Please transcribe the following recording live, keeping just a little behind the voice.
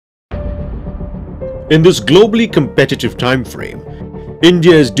In this globally competitive time frame,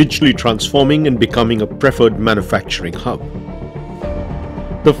 India is digitally transforming and becoming a preferred manufacturing hub.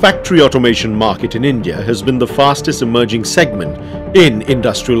 The factory automation market in India has been the fastest emerging segment in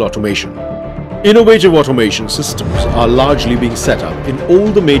industrial automation. Innovative automation systems are largely being set up in all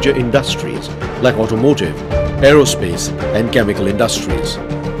the major industries like automotive, aerospace and chemical industries.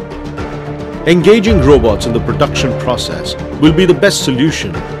 Engaging robots in the production process will be the best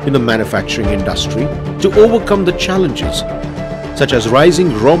solution in the manufacturing industry to overcome the challenges such as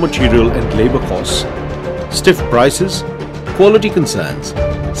rising raw material and labor costs, stiff prices, quality concerns,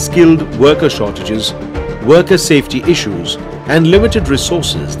 skilled worker shortages, worker safety issues, and limited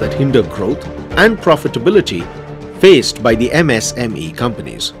resources that hinder growth and profitability faced by the MSME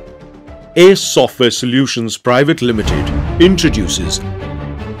companies. Ace Software Solutions Pvt Ltd introduces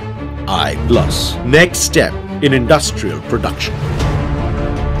i+, next step in industrial production.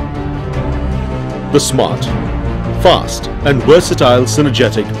 The smart, fast and versatile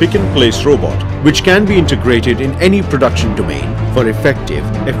Synergetic pick-and-place robot which can be integrated in any production domain for effective,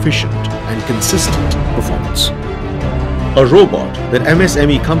 efficient and consistent performance. A robot that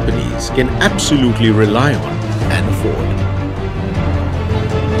MSME companies can absolutely rely on and afford.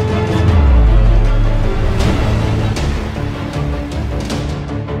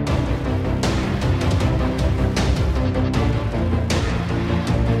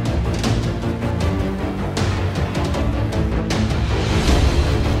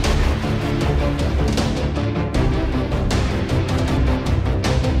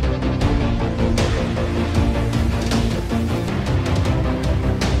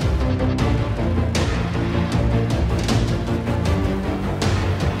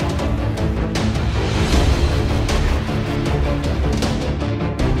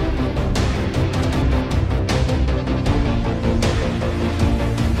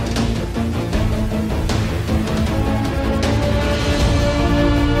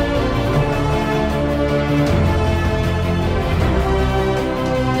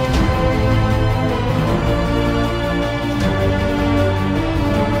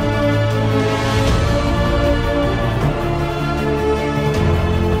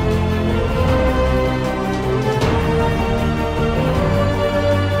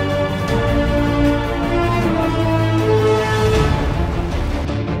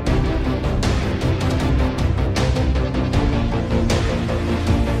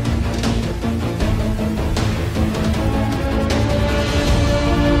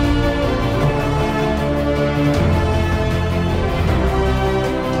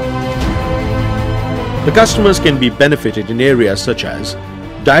 The customers can be benefited in areas such as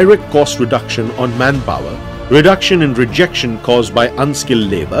direct cost reduction on manpower, reduction in rejection caused by unskilled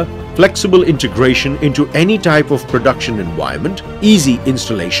labor, flexible integration into any type of production environment, easy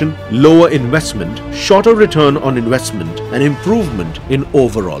installation, lower investment, shorter return on investment, and improvement in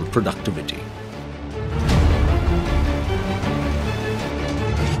overall productivity.